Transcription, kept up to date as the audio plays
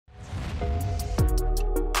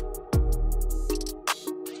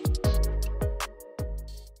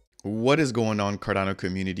What is going on, Cardano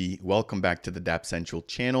community? Welcome back to the Dapp Central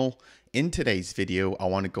channel. In today's video, I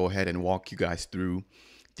want to go ahead and walk you guys through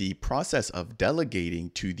the process of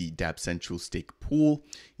delegating to the Dapp Central stake pool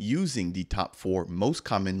using the top 4 most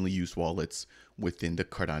commonly used wallets within the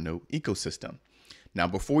Cardano ecosystem. Now,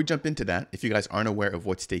 before we jump into that, if you guys aren't aware of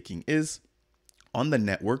what staking is, on the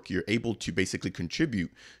network, you're able to basically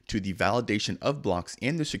contribute to the validation of blocks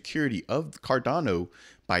and the security of Cardano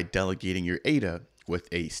by delegating your ADA with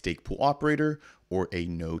a stake pool operator or a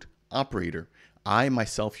node operator. I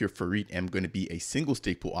myself here, Farid, am going to be a single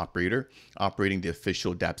stake pool operator operating the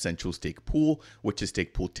official Dapp Central stake pool, which is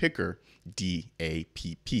stake pool ticker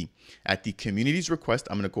DAPP. At the community's request,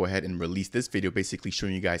 I'm going to go ahead and release this video basically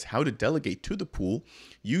showing you guys how to delegate to the pool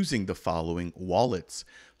using the following wallets.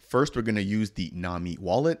 First, we're going to use the Nami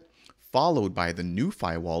wallet, followed by the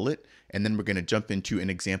NuFi wallet, and then we're going to jump into an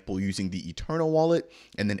example using the Eternl wallet.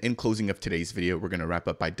 And then in closing of today's video, we're going to wrap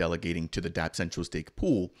up by delegating to the Dapp Central stake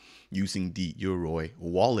pool using the Yoroi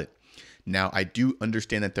wallet. Now, I do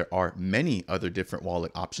understand that there are many other different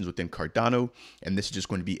wallet options within Cardano, and this is just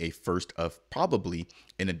going to be a first of probably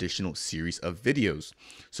an additional series of videos.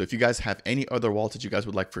 So if you guys have any other wallets that you guys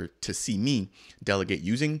would like to see me delegate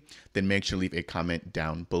using, then make sure to leave a comment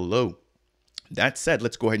down below. That said,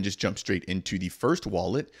 let's go ahead and just jump straight into the first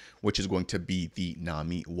wallet, which is going to be the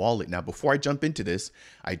Nami wallet. Now, before I jump into this,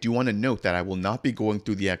 I do want to note that I will not be going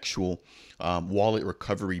through the actual wallet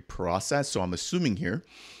recovery process. So I'm assuming here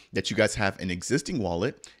that you guys have an existing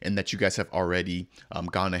wallet and that you guys have already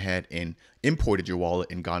gone ahead and imported your wallet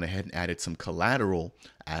and gone ahead and added some collateral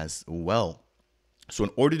as well. So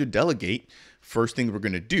in order to delegate, first thing we're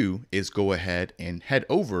going to do is go ahead and head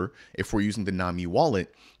over, if we're using the Nami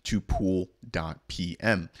wallet, to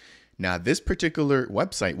pool.pm. Now, this particular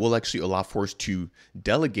website will actually allow for us to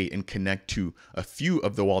delegate and connect to a few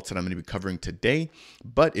of the wallets that I'm going to be covering today.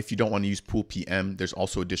 But if you don't want to use pool PM, there's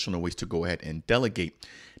also additional ways to go ahead and delegate.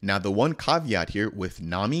 Now, the one caveat here with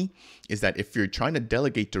Nami is that if you're trying to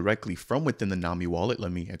delegate directly from within the Nami wallet,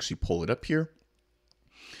 let me actually pull it up here.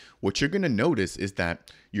 What you're going to notice is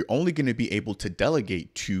that you're only going to be able to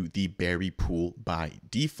delegate to the Berry pool by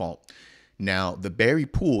default. Now, the Berry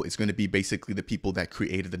pool is going to be basically the people that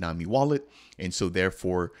created the Nami wallet. And so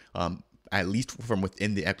therefore, at least from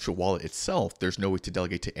within the actual wallet itself, there's no way to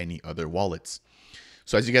delegate to any other wallets.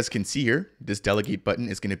 So as you guys can see here, this delegate button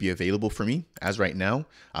is going to be available for me. As right now,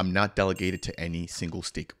 I'm not delegated to any single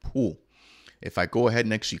stake pool. If I go ahead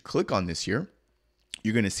and actually click on this here,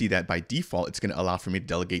 you're going to see that by default, it's going to allow for me to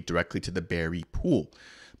delegate directly to the Berry pool.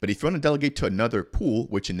 But if you want to delegate to another pool,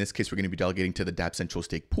 which in this case, we're going to be delegating to the Dapp Central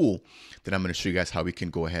stake pool, then I'm going to show you guys how we can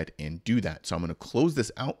go ahead and do that. So I'm going to close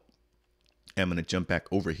this out and I'm going to jump back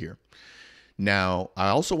over here. Now, I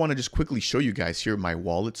also want to just quickly show you guys here my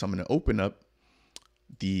wallet. So I'm going to open up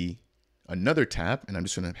another tab and I'm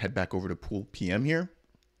just going to head back over to pool PM here.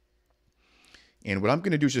 And what I'm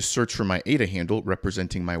going to do is just search for my ADA handle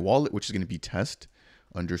representing my wallet, which is going to be test_wallet.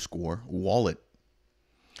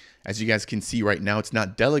 As you guys can see right now, it's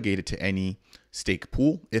not delegated to any stake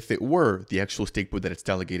pool. If it were, the actual stake pool that it's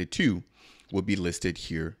delegated to will be listed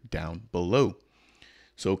here down below.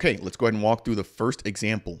 So, okay, let's go ahead and walk through the first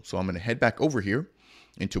example. So I'm going to head back over here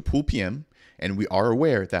into pool PM, and we are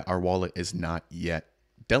aware that our wallet is not yet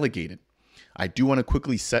delegated. I do want to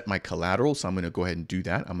quickly set my collateral, so I'm going to go ahead and do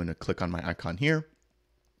that. I'm going to click on my icon here,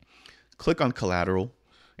 click on collateral,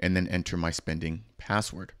 and then enter my spending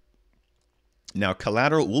password. Now,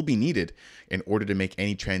 collateral will be needed in order to make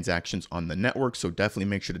any transactions on the network, so definitely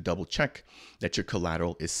make sure to double check that your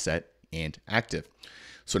collateral is set and active.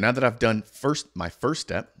 So now that I've done my first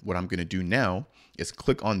step, what I'm going to do now is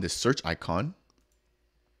click on this search icon.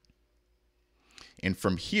 And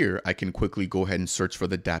from here, I can quickly go ahead and search for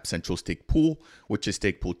the Dapp Central stake pool, which is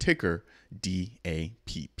stake pool ticker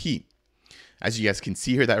DAPP. As you guys can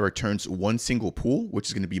see here, that returns one single pool, which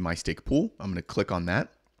is going to be my stake pool. I'm going to click on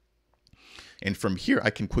that. And from here,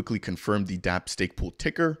 I can quickly confirm the Dapp stake pool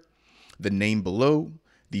ticker, the name below,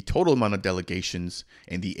 the total amount of delegations,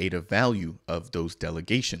 and the ADA value of those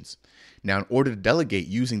delegations. Now, in order to delegate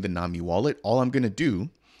using the Nami wallet, all I'm going to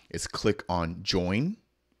do is click on join.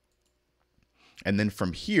 And then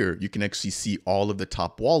from here, you can actually see all of the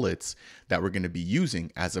top wallets that we're going to be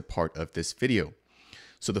using as a part of this video.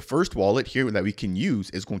 So the first wallet here that we can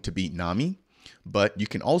use is going to be Nami, but you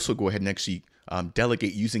can also go ahead and actually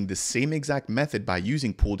delegate using the same exact method by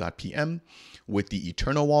using pool.pm with the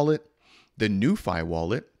Eternl wallet, the NuFi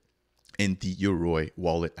wallet, and the Yoroi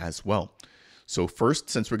wallet as well. So first,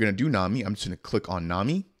 since we're going to do Nami, I'm just going to click on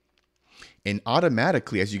Nami. And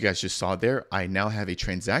automatically, as you guys just saw there, I now have a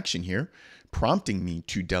transaction here prompting me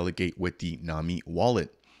to delegate with the Nami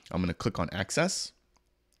wallet. I'm going to click on access.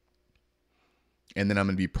 And then I'm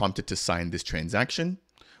going to be prompted to sign this transaction,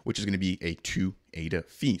 which is going to be a 2 ADA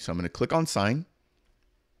fee. So I'm going to click on sign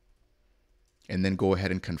and then go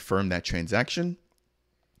ahead and confirm that transaction.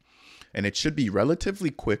 And it should be relatively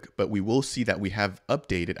quick, but we will see that we have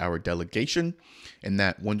updated our delegation, and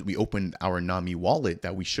that when we open our Nami wallet,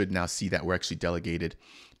 that we should now see that we're actually delegated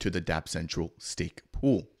to the Dapp Central stake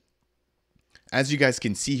pool. As you guys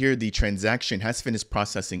can see here, the transaction has finished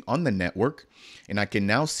processing on the network, and I can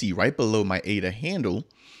now see right below my ADA handle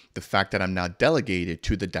the fact that I'm now delegated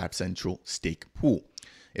to the Dapp Central stake pool.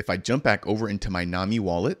 If I jump back over into my Nami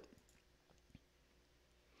wallet,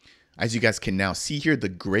 as you guys can now see here, the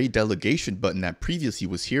gray delegation button that previously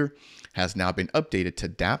was here has now been updated to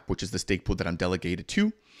Dapp, which is the stake pool that I'm delegated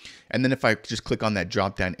to. And then if I just click on that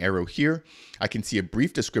drop down arrow here, I can see a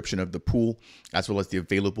brief description of the pool as well as the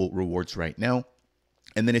available rewards right now.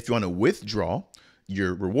 And then if you want to withdraw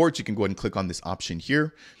your rewards, you can go ahead and click on this option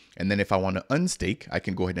here. And then if I want to unstake, I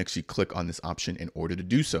can go ahead and actually click on this option in order to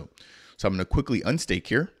do so. So I'm going to quickly unstake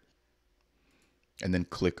here and then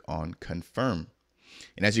click on confirm.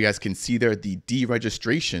 And as you guys can see there, the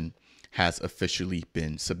deregistration has officially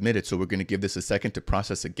been submitted. So we're going to give this a second to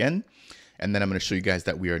process again. And then I'm going to show you guys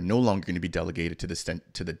that we are no longer going to be delegated to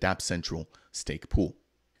the Dapp Central stake pool.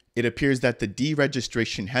 It appears that the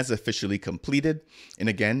deregistration has officially completed. And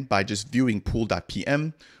again, by just viewing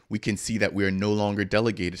pool.pm, we can see that we are no longer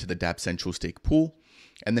delegated to the Dapp Central stake pool.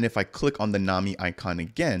 And then if I click on the Nami icon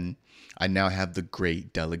again, I now have the gray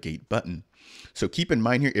delegate button. So keep in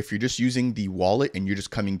mind here, if you're just using the wallet and you're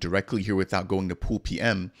just coming directly here without going to pool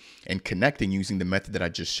PM and connecting using the method that I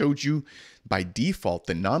just showed you, by default,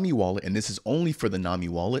 the Nami wallet, and this is only for the Nami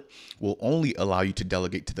wallet, will only allow you to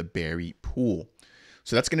delegate to the Berry pool.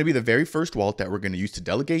 So that's going to be the very first wallet that we're going to use to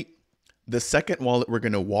delegate. The second wallet we're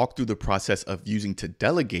going to walk through the process of using to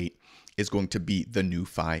delegate is going to be the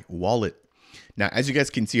NuFi wallet. Now, as you guys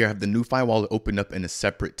can see, I have the NuFi wallet opened up in a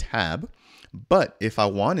separate tab. But if I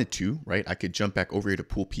wanted to, right, I could jump back over here to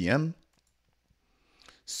pool PM,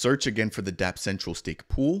 search again for the Dapp Central stake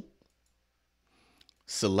pool,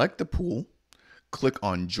 select the pool, click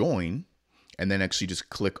on join, and then actually just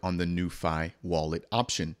click on the NuFi wallet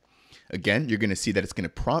option. Again, you're going to see that it's going to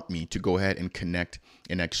prompt me to go ahead and connect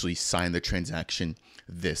and actually sign the transaction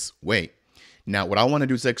this way. Now, what I want to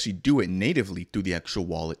do is actually do it natively through the actual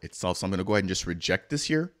wallet itself. So I'm going to go ahead and just reject this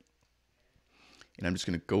here. And I'm just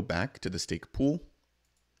going to go back to the stake pool.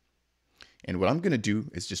 And what I'm going to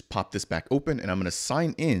do is just pop this back open, and I'm going to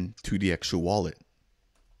sign in to the actual wallet.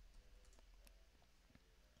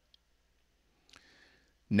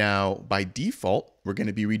 Now, by default, we're going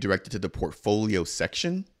to be redirected to the portfolio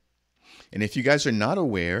section. And if you guys are not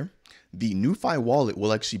aware, the NuFi wallet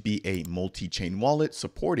will actually be a multi-chain wallet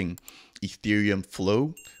supporting Ethereum,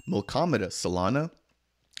 Flow, Milkomeda, Solana,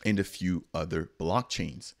 and a few other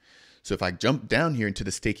blockchains. So if I jump down here into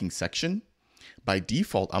the staking section, by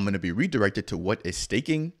default, I'm going to be redirected to what is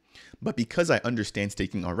staking. But because I understand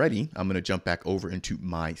staking already, I'm going to jump back over into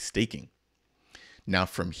my staking. Now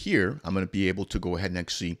from here, I'm going to be able to go ahead and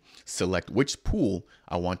actually select which pool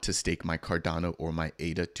I want to stake my Cardano or my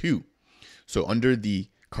ADA to. So under the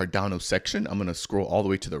Cardano section, I'm going to scroll all the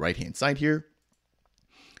way to the right-hand side here.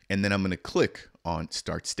 And then I'm going to click on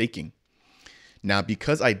Start Staking. Now,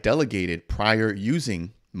 because I delegated prior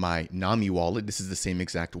using my Nami wallet, this is the same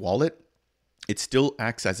exact wallet, it still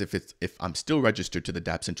acts as if I'm still registered to the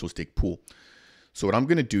Dapp Central stake pool. So what I'm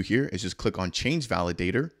going to do here is just click on Change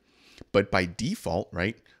Validator. But by default,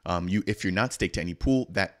 right, if you're not staked to any pool,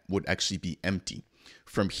 that would actually be empty.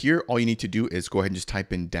 From here, all you need to do is go ahead and just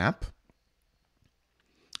type in Dapp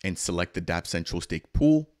and select the Dapp Central stake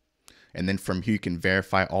pool. And then from here, you can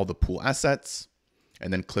verify all the pool assets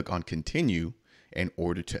and then click on Continue in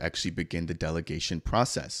order to actually begin the delegation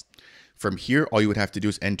process. From here, all you would have to do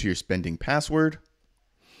is enter your spending password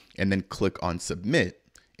and then click on Submit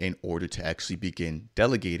in order to actually begin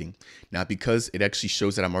delegating. Now, because it actually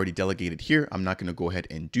shows that I'm already delegated here, I'm not going to go ahead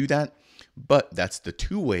and do that. But that's the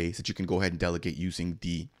two ways that you can go ahead and delegate using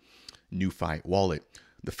the NuFi wallet.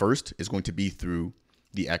 The first is going to be through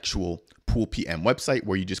the actual Pool PM website,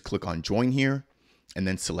 where you just click on Join here and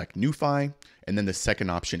then select NuFi. And then the second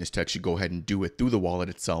option is to actually go ahead and do it through the wallet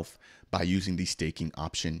itself by using the staking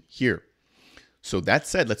option here. So that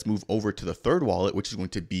said, let's move over to the third wallet, which is going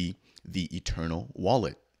to be the Eternl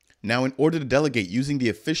wallet. Now, in order to delegate using the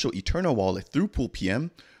official Eternl wallet through Pool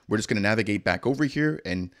PM, we're just going to navigate back over here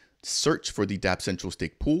and search for the Dapp Central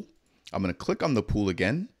stake pool. I'm going to click on the pool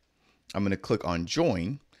again. I'm going to click on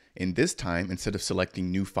Join. And this time, instead of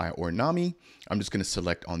selecting NuFi or Nami, I'm just going to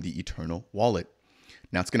select on the Eternl wallet.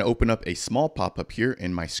 Now it's going to open up a small pop-up here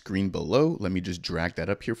in my screen below. Let me just drag that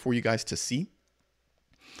up here for you guys to see.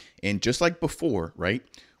 And just like before, right,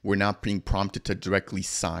 we're now being prompted to directly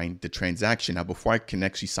sign the transaction. Now, before I can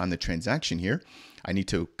actually sign the transaction here, I need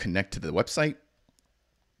to connect to the website.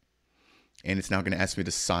 And it's now going to ask me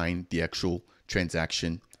to sign the actual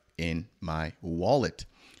transaction in my wallet.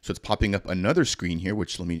 So it's popping up another screen here,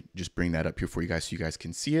 which let me just bring that up here for you guys so you guys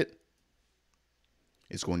can see it.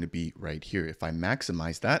 It's going to be right here. If I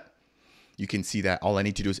maximize that, you can see that all I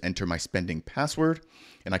need to do is enter my spending password,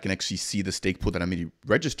 and I can actually see the stake pool that I'm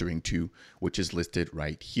registering to, which is listed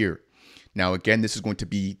right here. Now, again, this is going to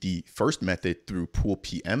be the first method through Pool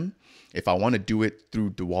PM. If I want to do it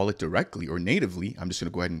through the wallet directly or natively, I'm just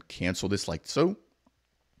going to go ahead and cancel this like so.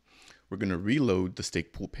 We're going to reload the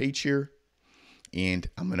stake pool page here, and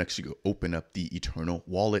I'm going to actually go open up the Eternl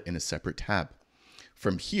wallet in a separate tab.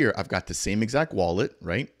 From here, I've got the same exact wallet,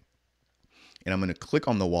 right? And I'm going to click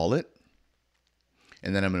on the wallet.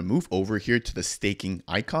 And then I'm going to move over here to the staking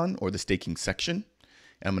icon or the staking section.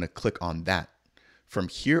 And I'm going to click on that. From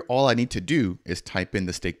here, all I need to do is type in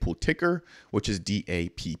the stake pool ticker, which is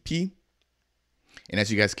DAPP. And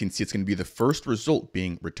as you guys can see, it's going to be the first result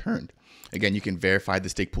being returned. Again, you can verify the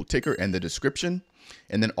stake pool ticker and the description.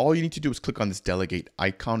 And then all you need to do is click on this delegate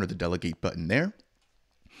icon or the delegate button there.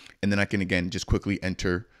 And then I can, again, just quickly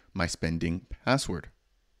enter my spending password.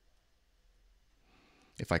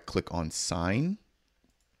 If I click on sign,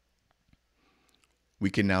 we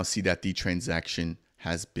can now see that the transaction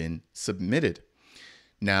has been submitted.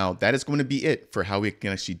 Now, that is going to be it for how we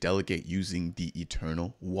can actually delegate using the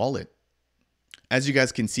Eternl wallet. As you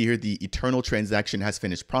guys can see here, the Eternl transaction has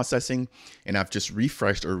finished processing, and I've just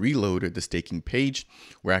refreshed or reloaded the staking page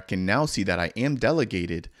where I can now see that I am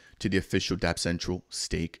delegated to the official Dapp Central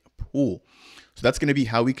stake pool. So that's going to be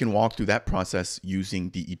how we can walk through that process using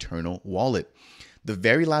the Eternl wallet. The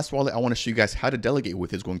very last wallet I want to show you guys how to delegate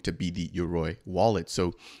with is going to be the Yoroi wallet.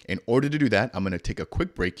 So in order to do that, I'm going to take a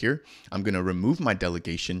quick break here. I'm going to remove my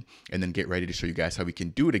delegation and then get ready to show you guys how we can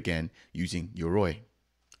do it again using Yoroi.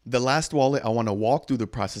 The last wallet I want to walk through the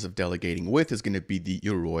process of delegating with is going to be the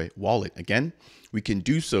Yoroi wallet. Again, we can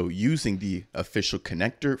do so using the official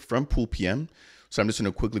connector from Pool PM. So I'm just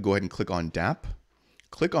going to quickly go ahead and click on Dapp,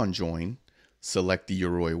 click on join, select the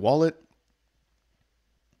Yoroi wallet.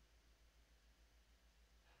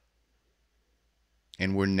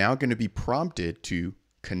 And we're now going to be prompted to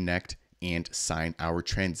connect and sign our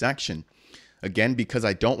transaction. Again, because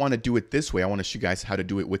I don't want to do it this way, I want to show you guys how to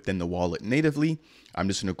do it within the wallet natively. I'm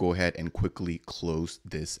just going to go ahead and quickly close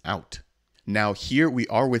this out. Now here we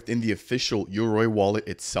are within the official Yoroi wallet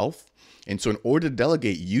itself. And so in order to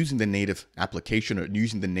delegate using the native application or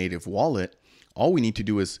using the native wallet, all we need to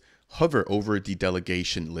do is hover over the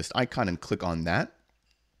delegation list icon and click on that.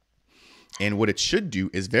 And what it should do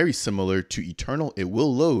is very similar to Eternl. It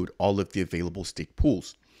will load all of the available stake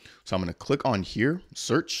pools. So I'm going to click on here,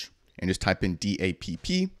 search, and just type in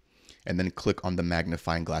DAPP, and then click on the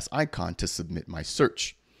magnifying glass icon to submit my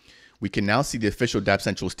search. We can now see the official Dapp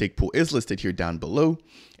Central stake pool is listed here down below.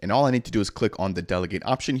 And all I need to do is click on the delegate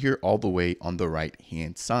option here all the way on the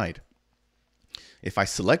right-hand side. If I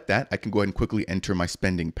select that, I can go ahead and quickly enter my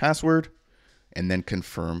spending password and then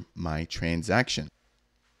confirm my transaction.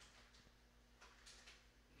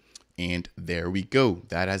 And there we go.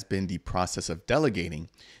 That has been the process of delegating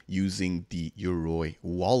using the Yoroi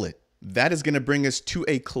wallet. That is going to bring us to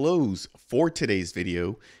a close for today's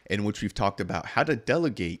video, in which we've talked about how to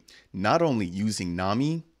delegate not only using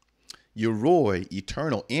Nami, Yoroi,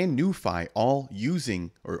 Eternl, and NuFi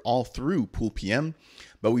all through Pool PM,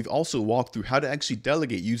 but we've also walked through how to actually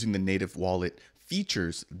delegate using the native wallet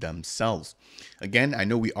features themselves. Again, I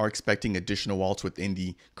know we are expecting additional wallets within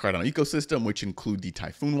the Cardano ecosystem, which include the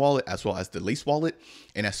Typhoon wallet as well as the Lace wallet.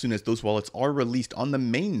 And as soon as those wallets are released on the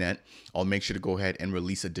mainnet, I'll make sure to go ahead and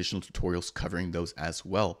release additional tutorials covering those as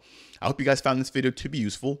well. I hope you guys found this video to be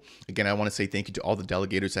useful. Again, I want to say thank you to all the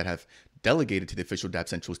delegators that have delegated to the official Dapp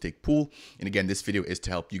Central stake pool. And again, this video is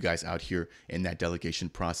to help you guys out here in that delegation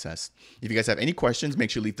process. If you guys have any questions,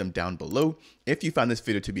 make sure to leave them down below. If you found this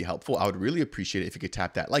video to be helpful, I would really appreciate it if you could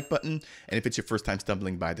tap that like button. And if it's your first time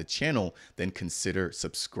stumbling by the channel, then consider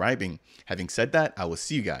subscribing. Having said that, I will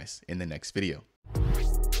see you guys in the next video.